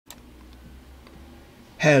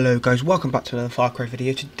Hello guys, welcome back to another Far Cry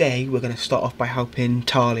video. Today we're going to start off by helping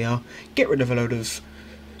Talia get rid of a load of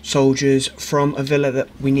soldiers from a villa that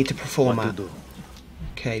we need to perform at.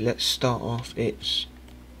 Okay, let's start off. It's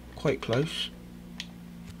quite close.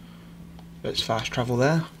 Let's fast travel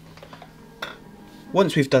there.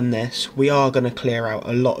 Once we've done this, we are going to clear out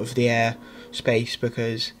a lot of the air space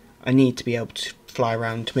because I need to be able to fly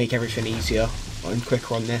around to make everything easier and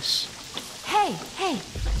quicker on this. Hey!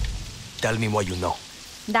 Tell me what you know.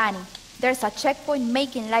 Danny, there's a checkpoint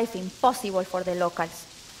making life impossible for the locals.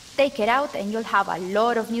 Take it out and you'll have a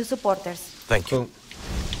lot of new supporters. Thank you.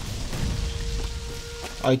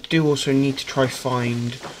 Cool. I do also need to try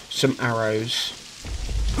find some arrows.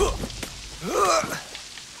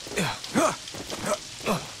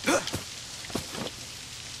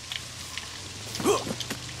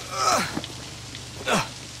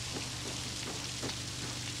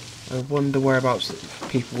 I wonder whereabouts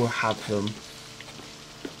people will have them.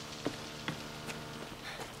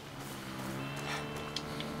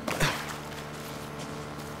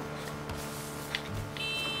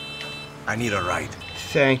 I need a ride.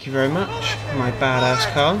 Thank you very much, my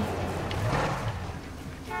badass car.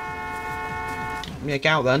 Yeah, get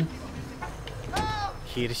out then.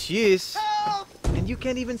 Here she is. And you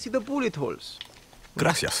can't even see the bullet holes.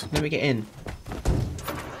 Gracias. Let me get in.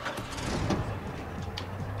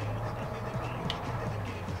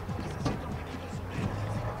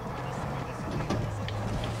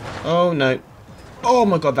 Oh no. Oh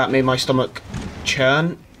my god, that made my stomach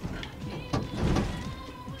churn.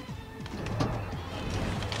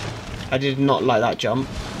 I did not like that jump.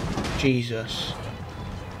 Jesus.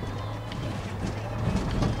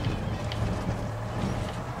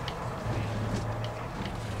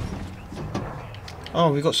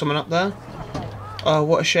 Oh, we got someone up there? Oh,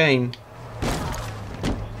 what a shame.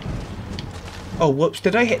 Oh, whoops,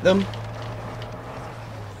 did I hit them?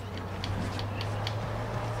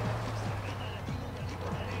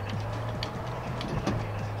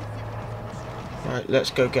 Right, let's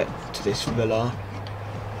go get to this villa.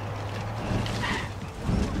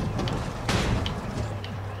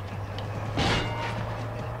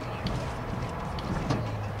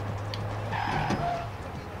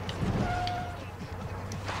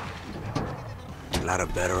 Lara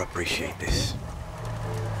better appreciate this.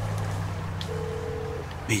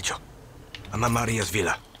 Bicho, I'm at Maria's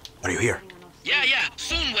villa. Are you here? Yeah,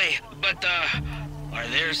 soon way. But, are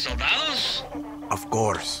there soldados? Of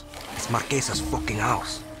course. It's Marquesa's fucking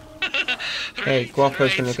house. Hey,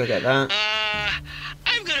 Guapo's gonna go get that.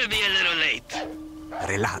 I'm gonna be a little late.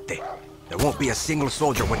 Relájate. There won't be a single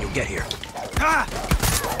soldier when you get here.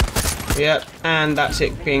 Yep, and that's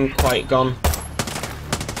it being quite gone.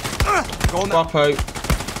 Guapo.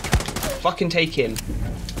 Fucking take him.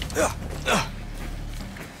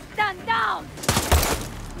 Stand down!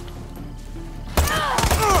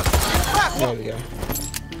 There we go.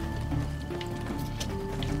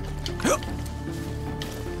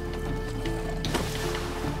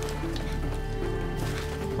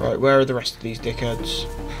 Right, where are the rest of these dickheads?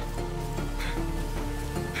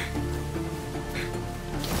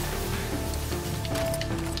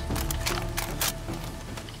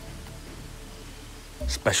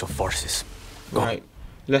 Special forces. Go. Right,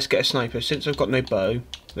 let's get a sniper. Since I've got no bow,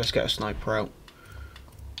 let's get a sniper out.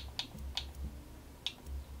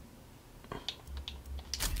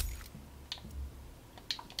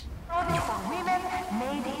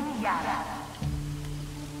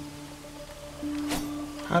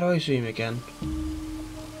 How do I zoom again?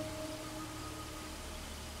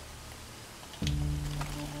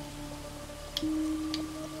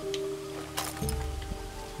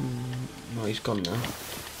 No, he's gone now.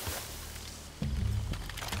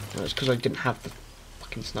 That's because I didn't have the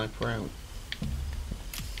fucking sniper out.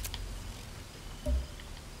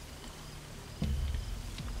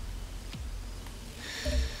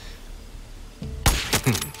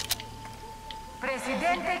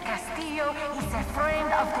 Presidente Castillo is a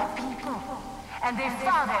friend of the people and a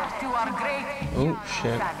father to our great Oh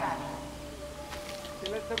shit.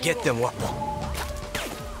 Get them, Guapo.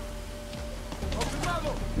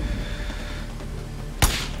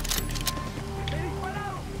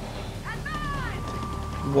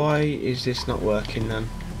 Why is this not working then?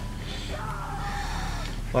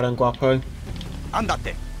 Well done, Guapo.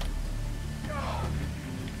 Andate.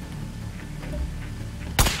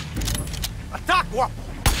 Attack, Guapo.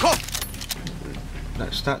 Come.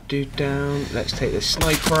 Let's that dude down. Let's take the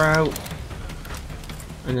sniper out.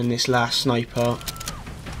 And then this last sniper.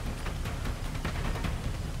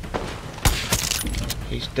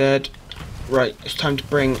 He's dead. Right, it's time to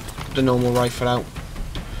bring the normal rifle out.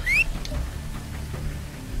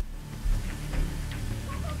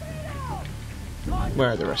 Where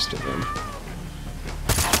are the rest of them?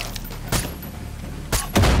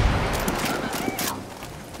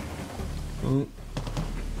 Oh.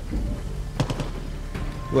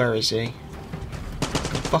 Where is he? I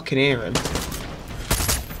can fucking hear him.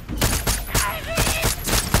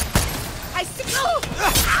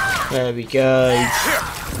 There we go.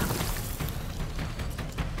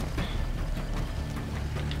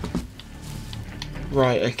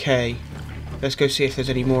 Right, okay. Let's go see if there's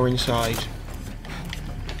any more inside.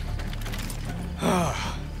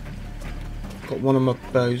 Got one of my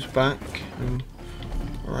bows back. I'm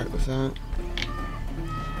alright with that.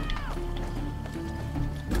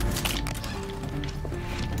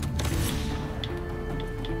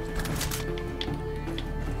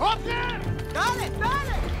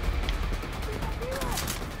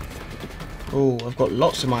 Oh, I've got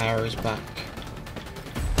lots of my arrows back.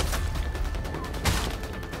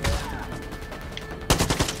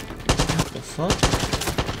 What the fuck?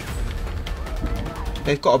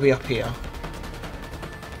 They've got to be up here.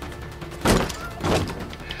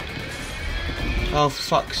 Oh, for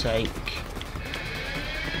fuck's sake.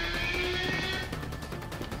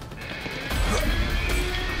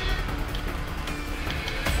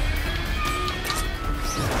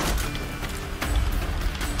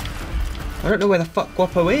 I don't know where the fuck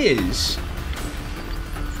Guapo is.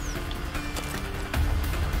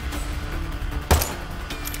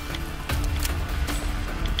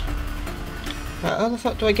 How the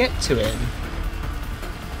fuck do I get to him?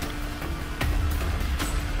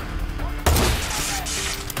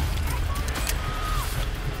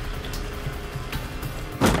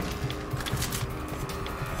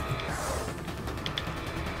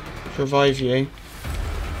 Revive you.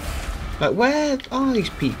 Like, where are these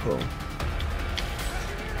people?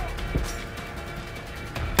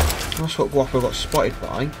 That's what Guapo got spotted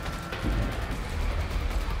by.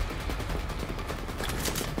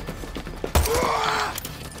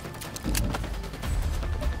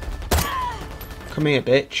 Come here,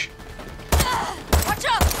 bitch. Watch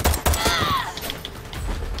out!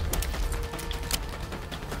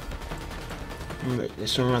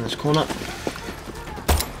 There's someone around this corner.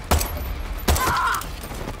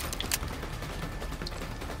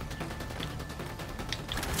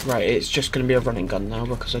 Right, it's just going to be a running gun now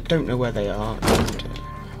because I don't know where they are. And,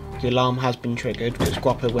 the alarm has been triggered because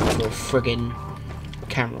Guapo went for a friggin'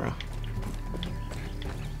 camera.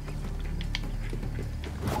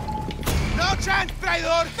 No chance,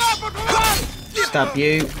 traidor! No, por favor! Stab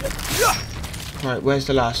you. Right, where's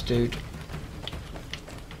the last dude?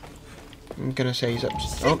 I'm gonna say he's up.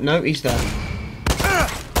 Oh no, he's there.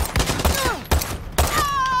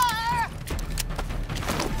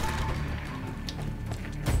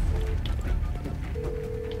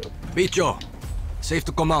 Bicho, safe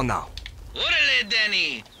to come out now. Orale,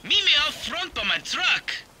 Danny. Meet me out front by my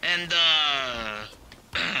truck. And,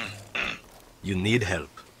 You need help.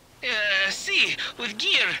 see, with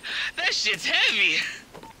gear, that shit's heavy.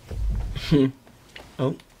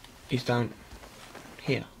 Oh, he's down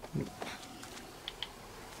here.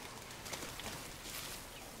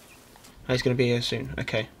 Oh, he's gonna be here soon.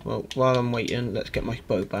 Okay, well, while I'm waiting, let's get my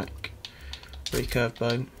bow back. Recurve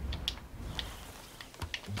bow.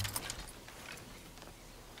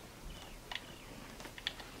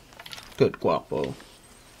 Good, Guapo.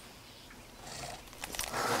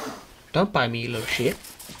 Don't buy me, little shit.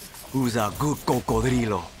 Who's a good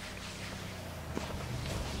cocodrilo?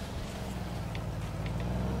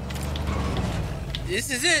 This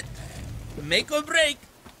is it. Make or break.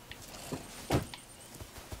 Well,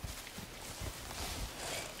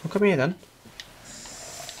 come here then.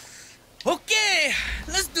 Okay,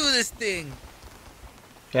 let's do this thing.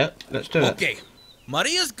 Yeah, let's do it. Okay,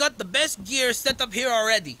 Maria's got the best gear set up here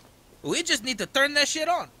already. We just need to turn that shit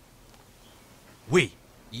on. We.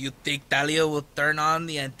 You think Talia will turn on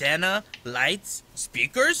the antenna, lights,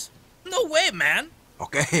 speakers? No way, man.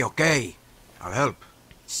 Okay, okay. I'll help.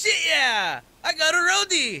 Shit, yeah. I got a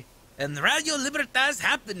roadie. And Radio Libertad's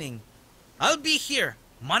happening. I'll be here,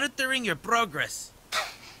 monitoring your progress.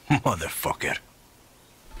 Motherfucker.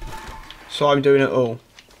 So I'm doing it all.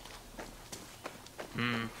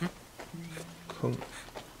 Mm-hmm. Cool.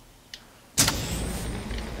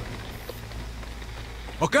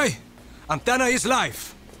 Okay, antenna is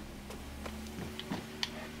live.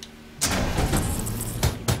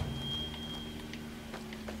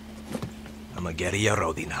 I'm a guerrilla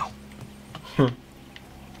roadie now.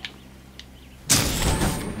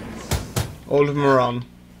 All of them are on.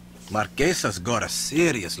 Marquesa's got a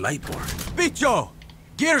serious light board. Bicho!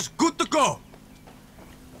 Gear's good to go!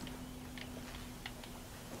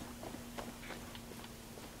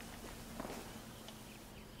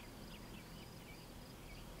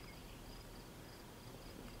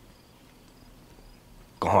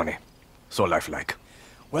 Cojones. So lifelike.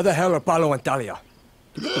 Where the hell are Paolo and Talia?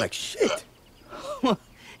 You look like shit.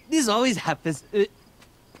 This always happens.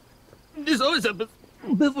 This always happens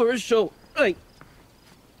before a show. Like,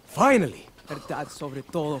 Finally. verdad sobre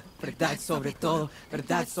todo, verdad sobre todo,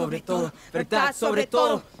 verdad sobre todo, verdad sobre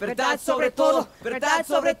todo, verdad sobre todo, verdad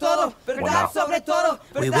sobre todo, verdad sobre todo,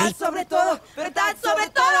 verdad sobre todo, verdad sobre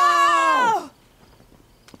todo.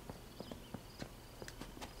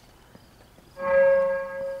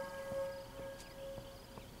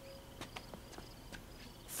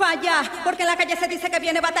 Falla, porque en la calle se dice que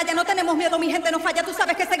viene batalla. No tenemos miedo, mi gente no falla. Tú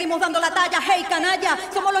sabes que seguimos dando la talla. Hey, canalla,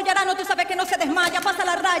 somos los yaranos, tú sabes que no se desmaya. Pasa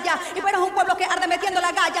la raya y verás un pueblo que arde metiendo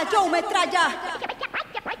la galla. Yo me traya.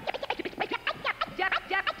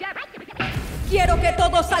 Quiero que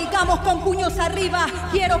todos salgamos con puños arriba.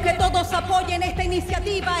 Quiero que todos apoyen esta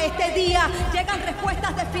iniciativa. Este día llegan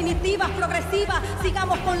respuestas definitivas, progresivas.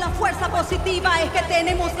 Sigamos con la fuerza positiva. Es que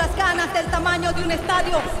tenemos las ganas del tamaño de un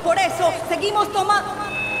estadio. Por eso seguimos tomando...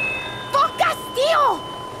 ¡Fuck Castillo!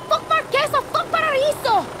 ¡Fuck Marquesa! ¡Fuck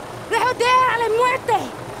Paraíso! ¡Le joder a la muerte!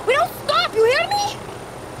 We don't stop, you hear me?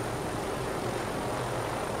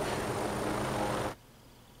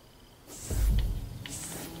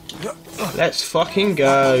 Let's fucking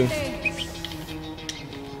go.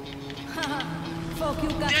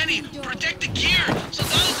 Danny, protect the gear!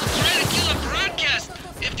 Soldados will try to kill a broadcast!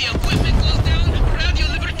 If the equipment goes down, Radio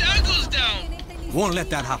Libertad goes down! Won't let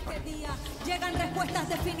that happen.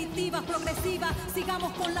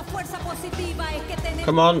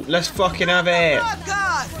 Come on, let's fucking have it.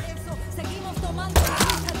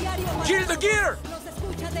 Kill the gear!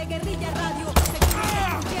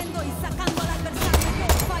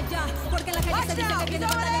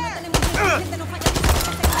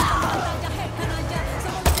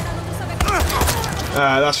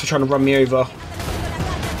 That's for trying to run me over.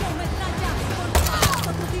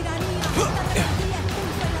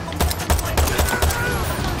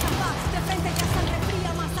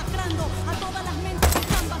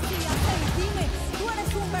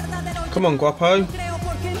 Come on, Guapo.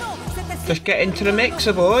 Just get into the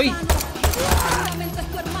mixer, boy.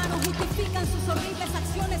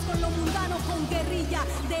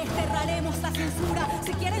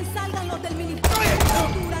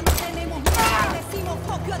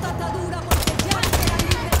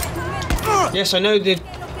 Yes, I know the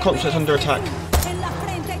concert's under attack.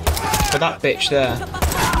 But that bitch there.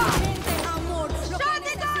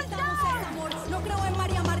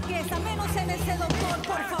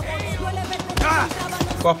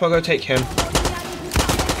 Guapo, go take him.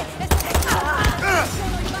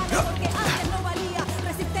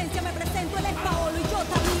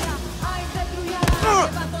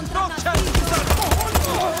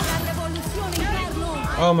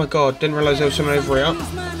 Oh my god, didn't realise there was someone over here.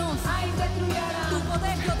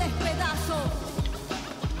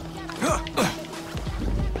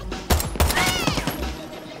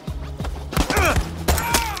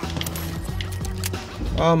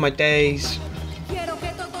 Oh my days.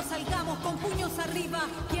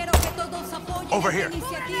 Over here.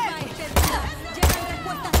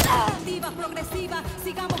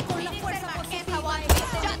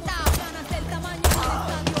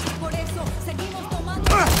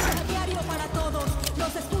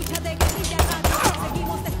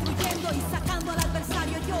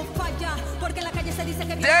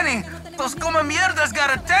 Danny, those come mierdas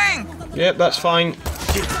got a tank! Yep, that's fine.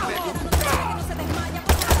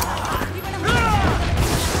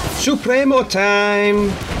 Supremo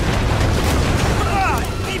time!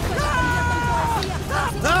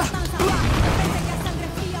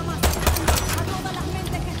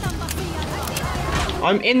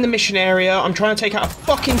 I'm in the mission area. I'm trying to take out a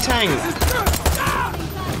fucking tank.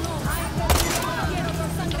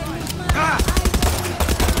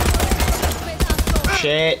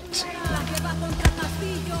 Shit.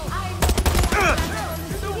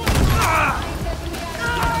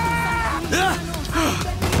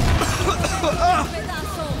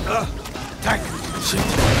 Tank. Shit.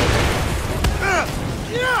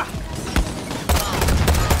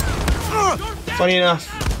 Funny enough,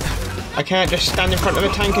 I can't just stand in front of a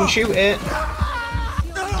tank and shoot it.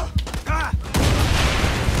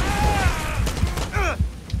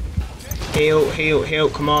 Heal, heal, heal,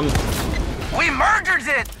 come on. We murdered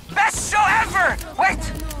it! Best show ever! Wait,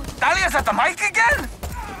 Talia's at the mic again?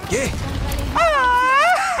 Yeah.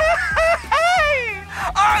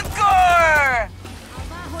 Encore!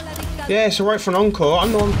 Yeah, it's alright for an encore.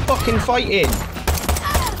 I'm the one fucking fighting.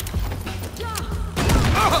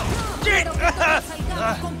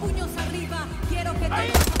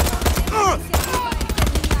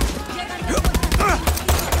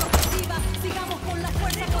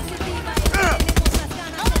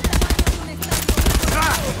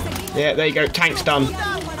 Yeah, there you go. Tank's done.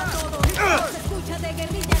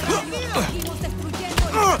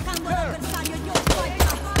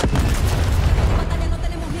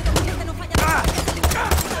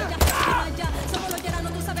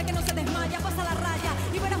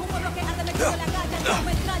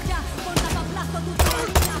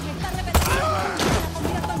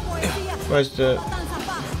 Where's the...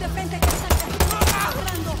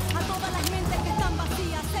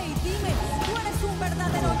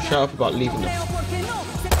 Shut up about leaving the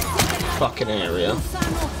fucking area.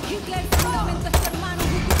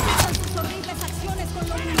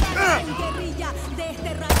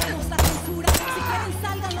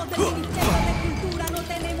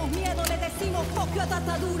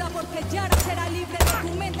 Porque Yara será libre de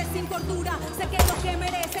tu mente sin cordura. Sé que lo que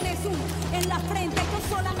merecen es un en la frente. Yo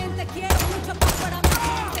solamente quiero mucho paz para mi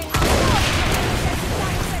gente.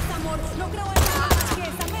 Necesitamos ese amor. No creo en la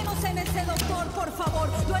riqueza, menos en ese doctor, por favor.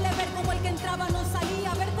 Duele ver cómo el que entraba no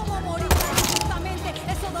salía, ver cómo moría. Justamente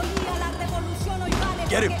eso dolía. La revolución hoy vale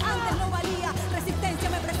porque antes no valía. Resistencia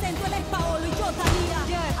me presento, él es Paolo y yo Talía.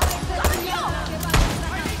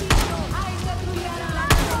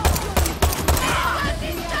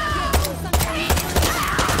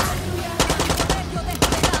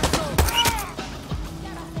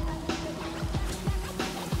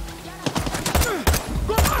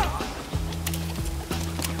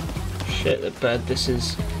 Shit, the bed, this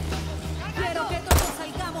is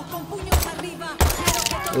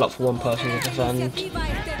a lot for one person to defend.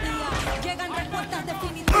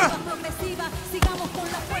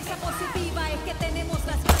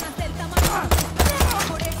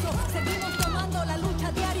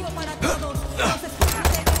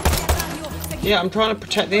 Yeah, I'm trying to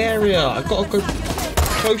protect the area. I've got to go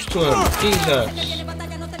close to him. Jesus.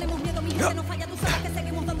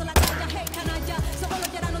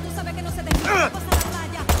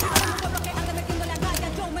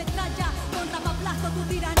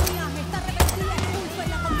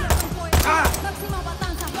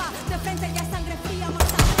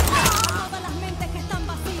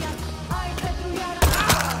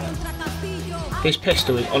 This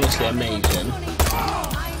pistol is honestly amazing.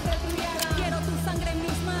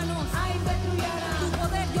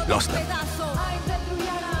 Lost them.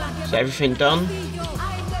 Is everything done?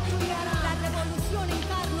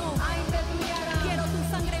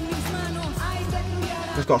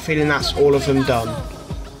 I've got a feeling that's all of them done.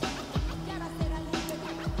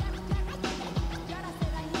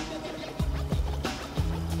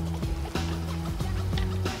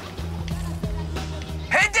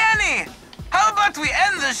 Hey, Danny! How about we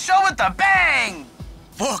end the show with a bang?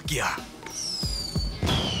 Fuck yeah!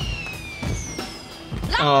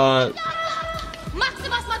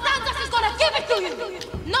 Maximus Matanzas is gonna give it to you!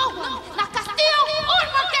 No one, not Castillo or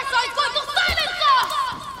Marquesa, is going to silence us!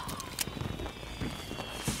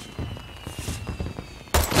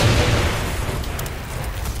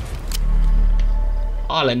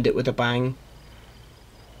 I'll end it with a bang.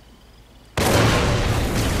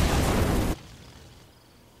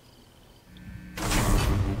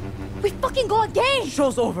 We fucking go again!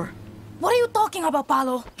 Show's over. What are you talking about,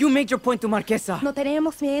 Paolo? You made your point to Marquesa. No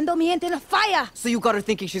tenemos miedo, mi gente nos falla. So you got her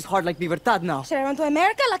thinking she's hard like Libertad now. Should I run to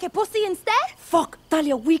America like a pussy instead? Fuck,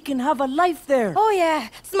 Talia, we can have a life there. Oh yeah,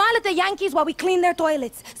 smile at the Yankees while we clean their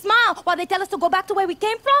toilets. Smile while they tell us to go back to where we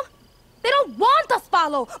came from. They don't want us,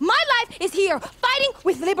 Paolo. My life is here, fighting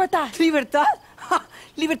with Libertad. Libertad? Ha!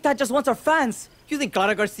 Libertad just wants our fans. You think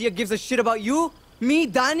Clara Garcia gives a shit about you? Me,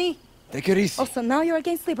 Danny? Take it easy. Oh, so now you're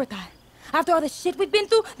against Libertad. After all the shit we've been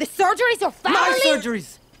through, the surgeries, your family... My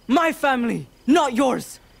surgeries! My family, not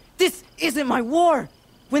yours. This isn't my war.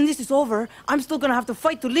 When this is over, I'm still gonna have to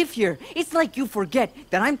fight to live here. It's like you forget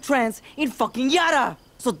that I'm trans in fucking Yara.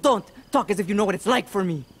 So don't talk as if you know what it's like for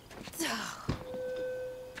me.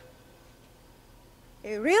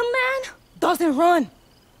 A real man doesn't run.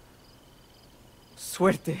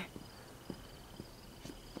 Suerte.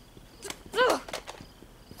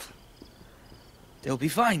 They'll be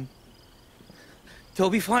fine. They'll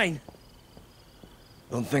be fine.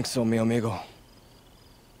 Don't think so, mi amigo.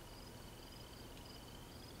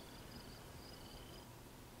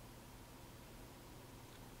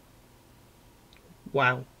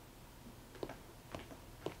 Wow.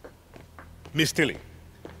 Miss Tilly,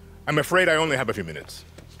 I'm afraid I only have a few minutes.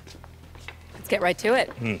 Let's get right to it.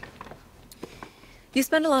 You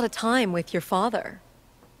spend a lot of time with your father.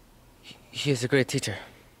 He is a great teacher.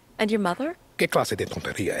 And your mother? ¿Qué clase de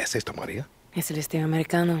tontería es esta, María? Es el estilo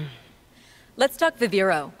americano. Let's talk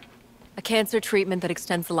Viviro, a cancer treatment that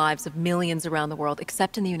extends the lives of millions around the world,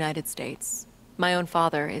 except in the United States. My own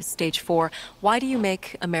father is stage 4. Why do you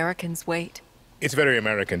make Americans wait? It's very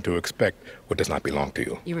American to expect what does not belong to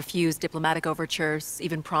you. You refuse diplomatic overtures,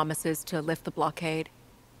 even promises to lift the blockade.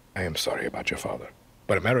 I am sorry about your father,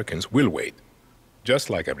 but Americans will wait, just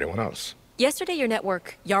like everyone else. Yesterday, your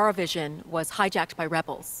network, Yarovision, was hijacked by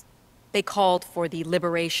rebels. They called for the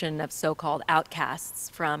liberation of so-called outcasts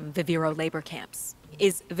from Viviro labor camps.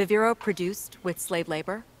 Is Viviro produced with slave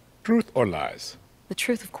labor? Truth or lies? The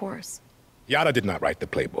truth, of course. Yara did not write the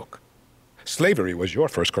playbook. Slavery was your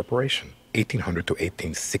first corporation, 1800 to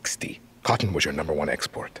 1860. Cotton was your #1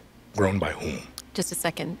 export. Grown by whom? Just a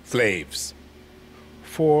second. Slaves.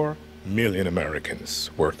 4 million Americans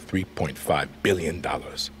worth $3.5 billion.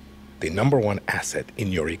 The #1 asset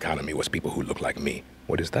in your economy was people who look like me.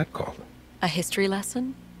 What is that called? A history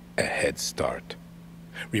lesson? A head start.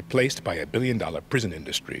 Replaced by a billion-dollar prison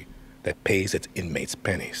industry that pays its inmates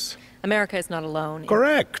pennies. America is not alone.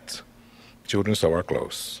 Correct. Children sew our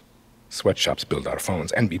clothes. Sweatshops build our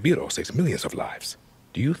phones, and Viviro saves millions of lives.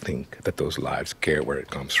 Do you think that those lives care where it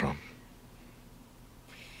comes from?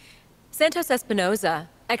 Santos Espinosa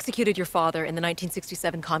executed your father in the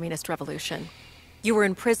 1967 Communist Revolution. You were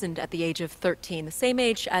imprisoned at the age of 13, the same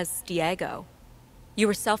age as Diego. You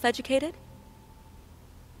were self-educated?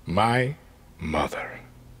 My mother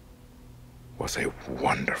was a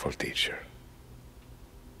wonderful teacher.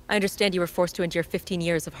 I understand you were forced to endure 15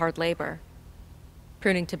 years of hard labor.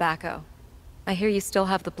 Pruning tobacco. I hear you still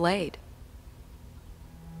have the blade.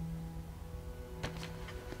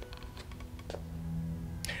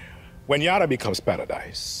 When Yara becomes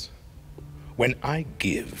paradise, when I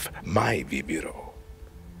give my Viviro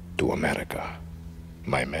to America,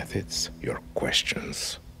 my methods, your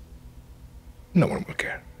questions, no one will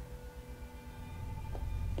care.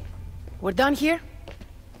 We're done here?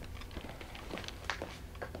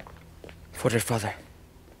 For your father.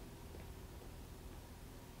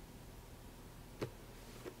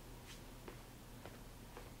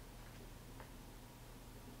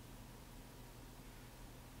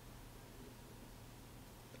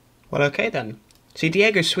 Well, okay then. See,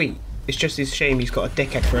 Diego's sweet. It's just a shame he's got a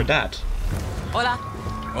dickhead for a dad. Hola.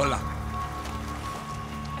 Hola.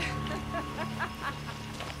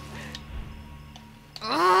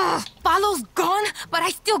 Ugh, Palo's gone, but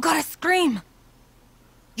I still gotta scream.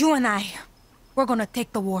 You and I, we're gonna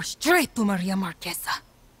take the war straight to Maria Marquesa.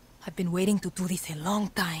 I've been waiting to do this a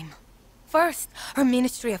long time. First, her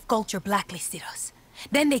Ministry of Culture blacklisted us.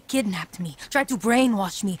 Then they kidnapped me, tried to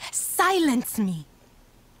brainwash me, silence me.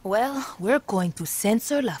 Well, we're going to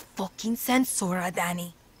censor la fucking censora,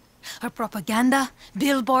 Danny. Her propaganda,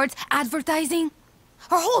 billboards, advertising,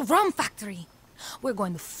 her whole rum factory. We're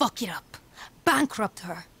going to fuck it up, bankrupt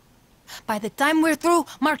her. By the time we're through,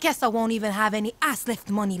 Marquesa won't even have any ass-lift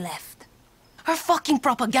money left. Her fucking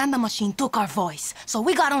propaganda machine took our voice, so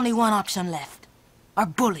we got only one option left. Our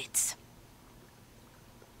bullets.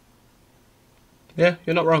 Yeah,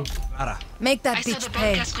 you're not wrong. Clara. Make that I saw bitch the pay.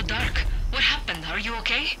 broadcast go dark. What happened? Are you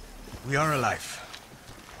okay? We are alive.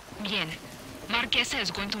 Bien. Marquesa is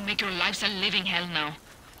going to make your lives a living hell now.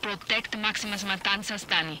 Protect Maximus Matanzas,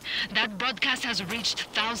 Danny. That broadcast has reached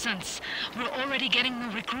thousands. We're already getting new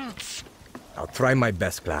recruits. I'll try my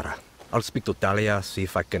best, Clara. I'll speak to Talia, see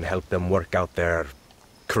if I can help them work out their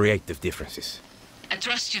creative differences. I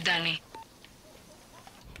trust you, Danny.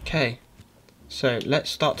 Okay, so let's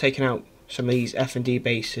start taking out some of these F&D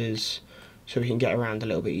bases so we can get around a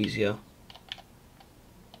little bit easier.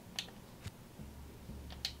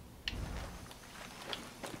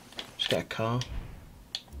 Just get a car.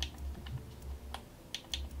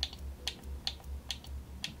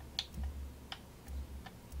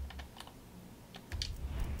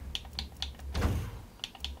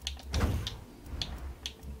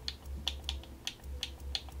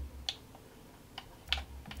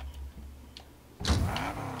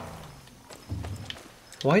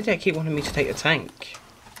 Why do they keep wanting me to take the tank?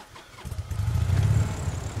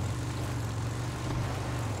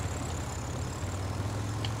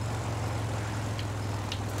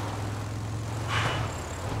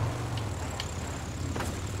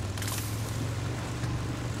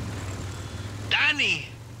 Danny!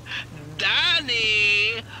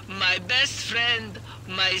 Danny! My best friend,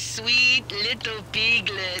 my sweet little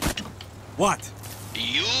piglet. What?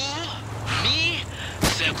 You, me,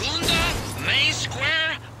 Segunda, Main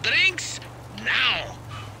Square, drinks, now!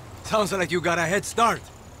 Sounds like you got a head start.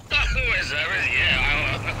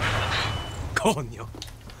 Coño.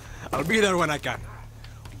 I'll be there when I can.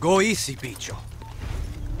 Go easy, Picho.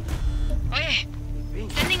 Oye,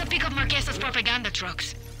 sending a pick of Marquesa's propaganda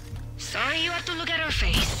trucks. Sorry you have to look at her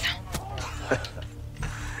face.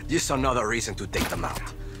 Just another reason to take them out.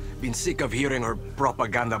 Been sick of hearing her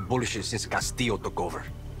propaganda bullshit since Castillo took over.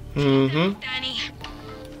 Danny.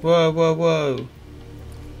 Whoa, whoa, whoa.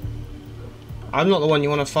 I'm not the one you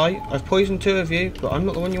want to fight. I've poisoned 2 of you, but I'm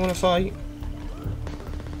not the one you want to fight.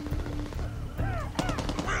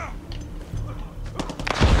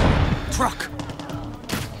 Truck!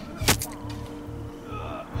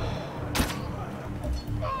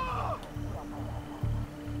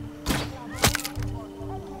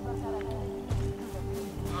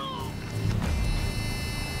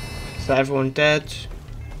 Is that everyone dead?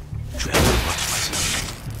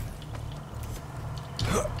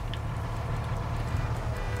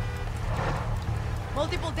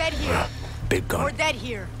 Multiple dead here. Big gun. More dead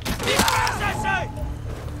here.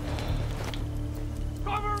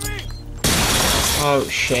 Oh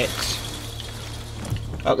shit.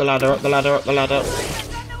 Up the ladder, up the ladder, up the ladder.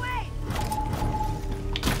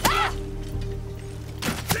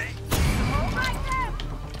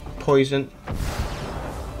 Poison.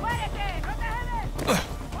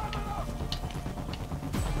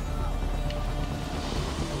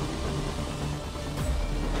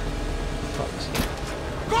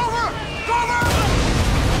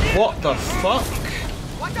 What the fuck?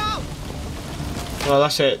 Well,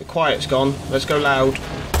 that's it. The quiet's gone. Let's go loud.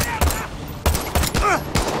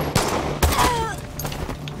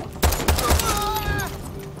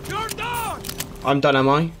 I'm done, am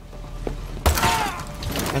I?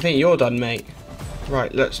 I think you're done, mate.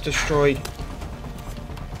 Right, let's destroy...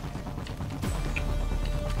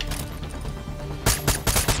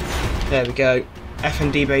 There we go.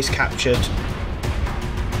 F&D base captured.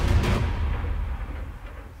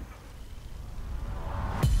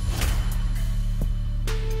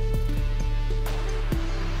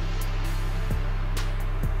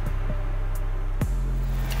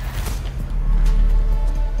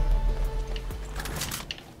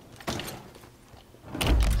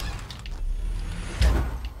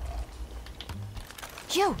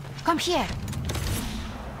 You, come here.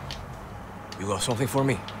 You got something for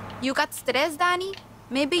me? You got stressed, Danny?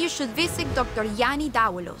 Maybe you should visit Dr. Yanni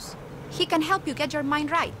Dawalos. He can help you get your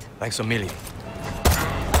mind right. Thanks a million.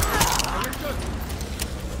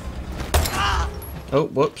 Oh,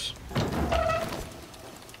 whoops.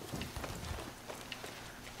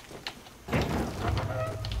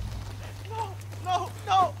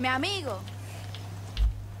 No! Mi amigo.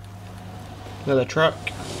 Another truck.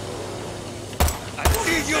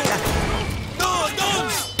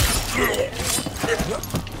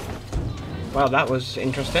 Wow, that was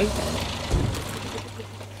interesting.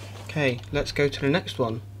 Okay, let's go to the next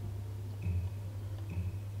one.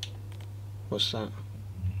 What's that?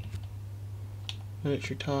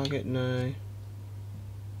 Military target? No.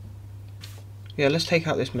 Yeah, let's take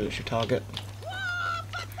out this military target.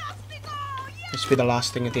 This will be the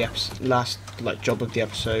last thing of the episode, last job of the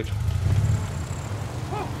episode.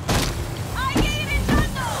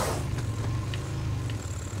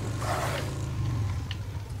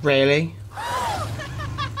 Really?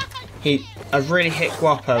 I've really hit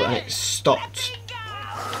Guapo and it stopped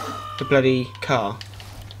the bloody car.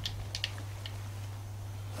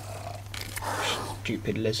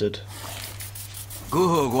 Stupid lizard.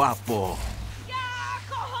 Go, Guapo.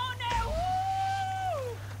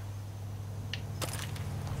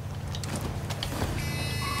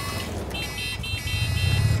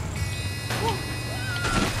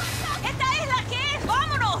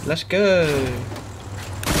 Let's go.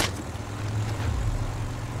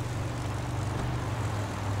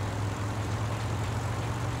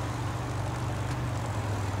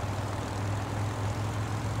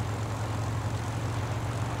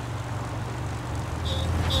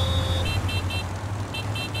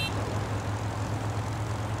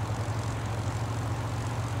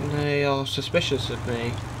 They are suspicious of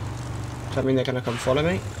me. Does that mean they're going to come follow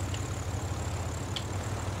me?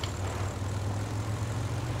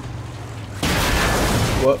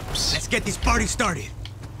 Whoops. Let's get this party started.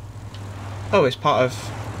 Oh, it's part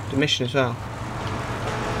of the mission as well.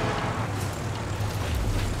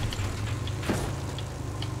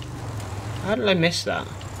 How did I miss that?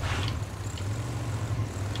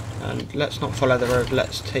 And let's not follow the road,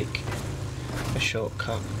 let's take a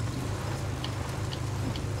shortcut.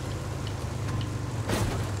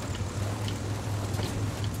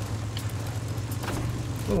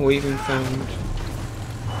 Oh, we even found...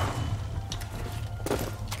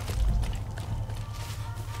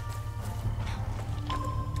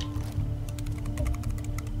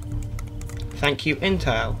 Thank you,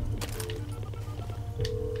 Intel.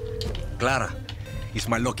 Clara, it's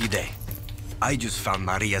my lucky day. I just found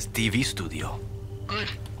Maria's TV studio. Good.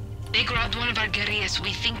 They grabbed one of our guerrillas.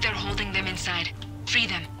 We think they're holding them inside. Free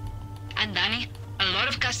them. And Danny, a lot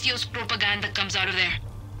of Castillo's propaganda comes out of there.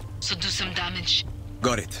 So do some damage.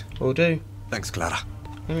 Got it. Will do. Thanks, Clara.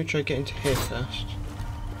 Let me try getting to here first.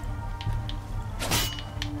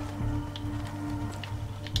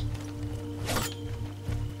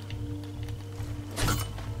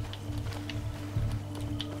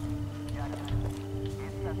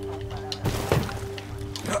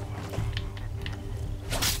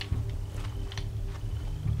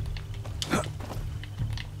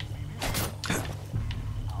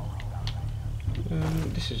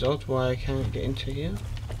 This is odd, why I can't get into here.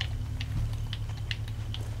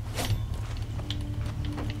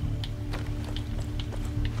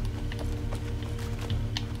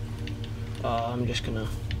 I'm just gonna...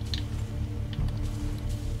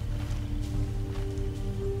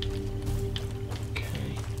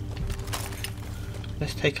 Okay.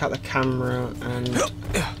 Let's take out the camera and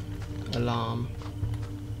alarm.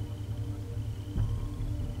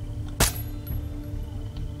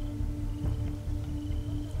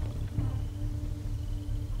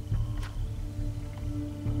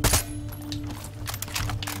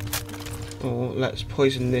 Or let's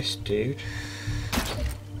poison this dude.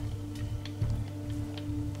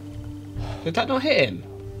 Did that not hit him?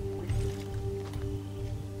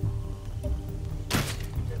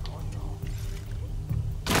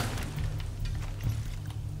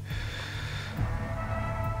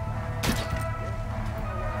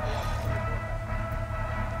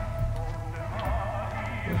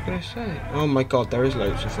 What was I gonna say? Oh my god, there is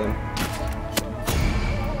loads of them.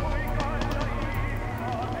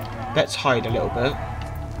 Let's hide a little bit.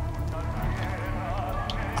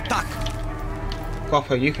 Attack!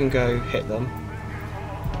 Guapo, you can go hit them.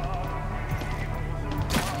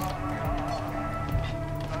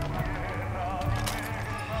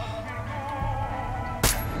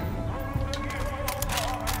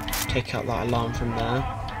 Take out that alarm from there.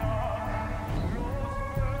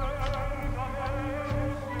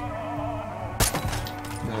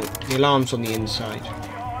 No, the alarm's on the inside.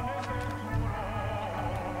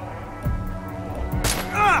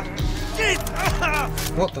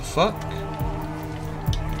 What the fuck?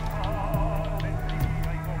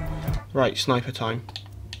 Right, sniper time.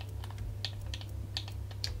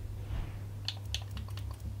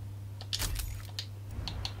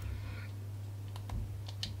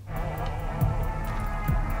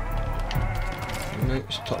 No,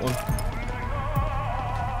 it's the top one.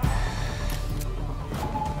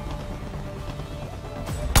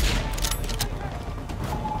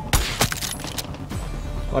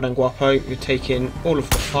 Well done, Guapo, you're taking all of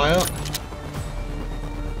the fire.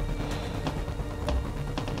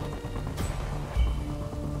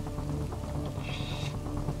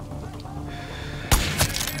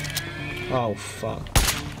 Oh fuck.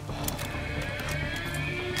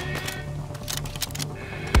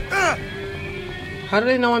 How do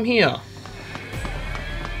they know I'm here?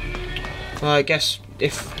 Well, I guess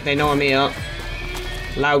if they know I'm here,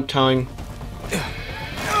 loud time.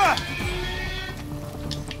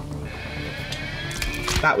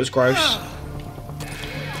 That was gross.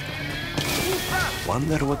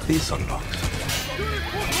 Wonder what this unlocks.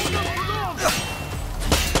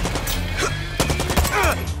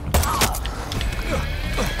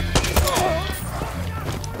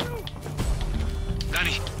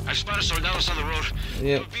 Danny, I spotted soldados on the road.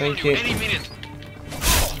 Yeah, thank you. Any minute.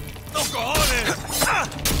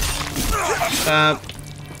 Stab.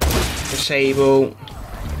 Disable.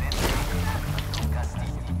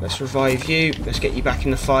 Let's revive you. Let's get you back in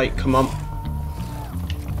the fight. Come on.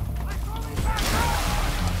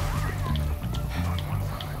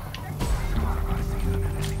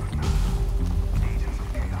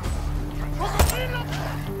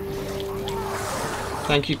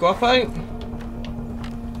 Thank you, Guapo.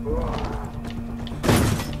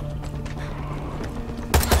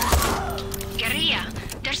 Guerrilla,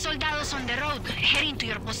 there's soldados on the road heading to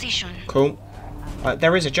your position. Cool.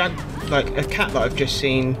 There is a cat that I've just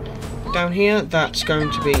seen down here that's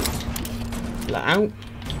going to be let out.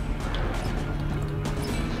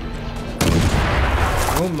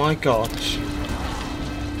 Oh my god.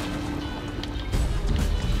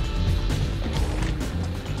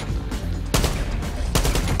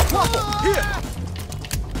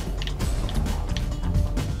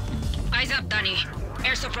 Eyes up, Danny.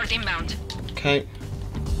 Air support inbound. Okay.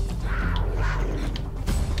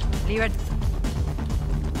 Leave it.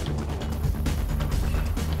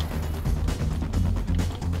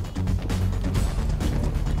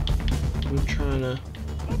 I'm trying to...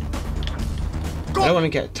 I don't want to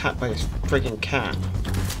get attacked by this friggin' cat.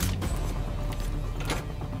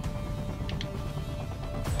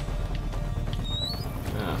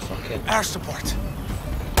 Ah, fuck it. Air support.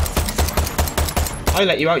 I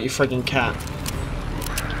let you out, you friggin' cat.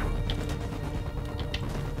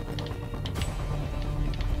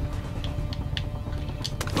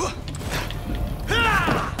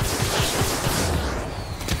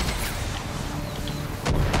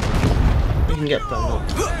 get blown up.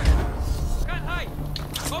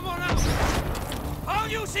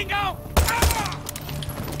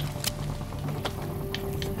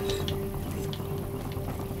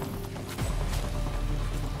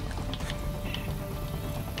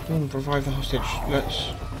 Revive the hostage.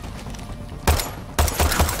 Let's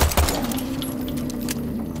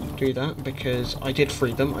do that because I did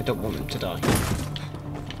free them. I don't want them to die.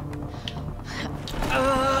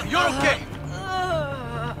 You're okay.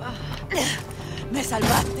 Me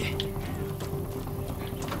salvaste.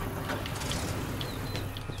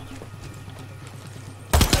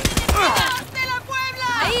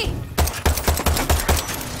 Ahí.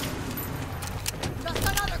 Just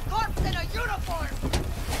another corpse in a uniform.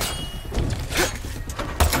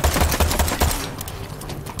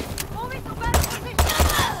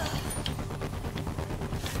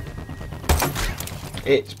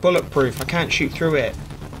 It's bulletproof. I can't shoot through it.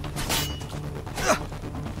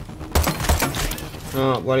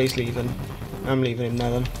 Oh, well, he's leaving. I'm leaving him now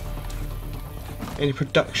then. In the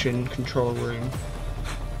production control room.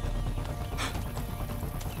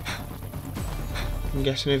 I'm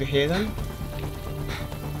guessing over here then.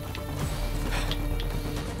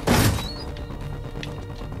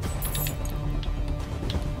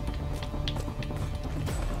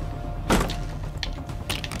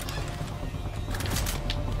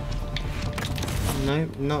 No,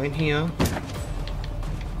 not in here.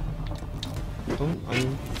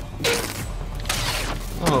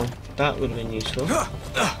 Oh, that would have been useful.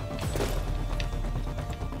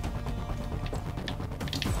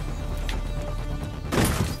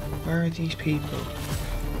 Where are these people?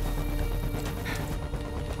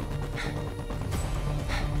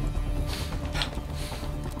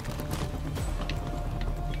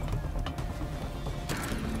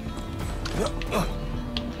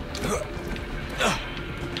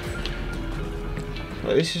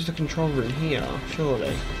 Well, this is the control room here,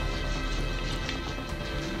 surely.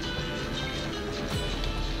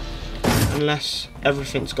 Unless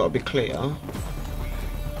everything's got to be clear.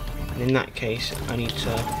 And in that case, I need to...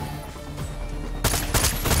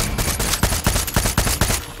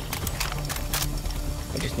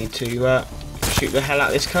 I just need to shoot the hell out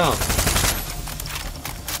of this car.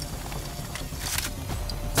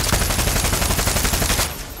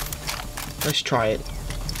 Let's try it.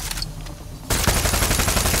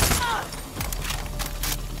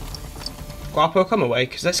 Guapo, come away,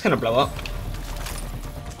 because that's going to blow up.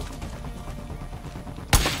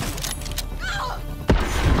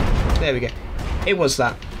 There we go. It was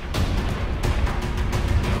that.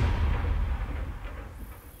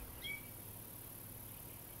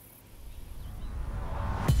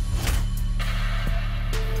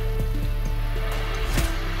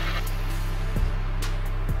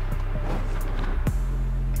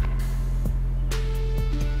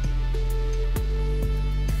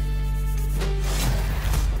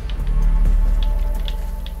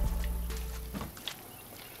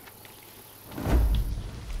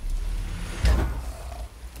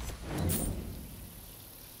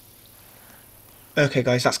 Okay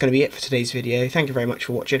guys, that's going to be it for today's video. Thank you very much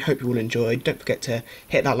for watching. Hope you all enjoyed. Don't forget to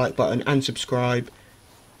hit that like button and subscribe.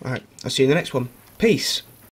 Alright, I'll see you in the next one. Peace!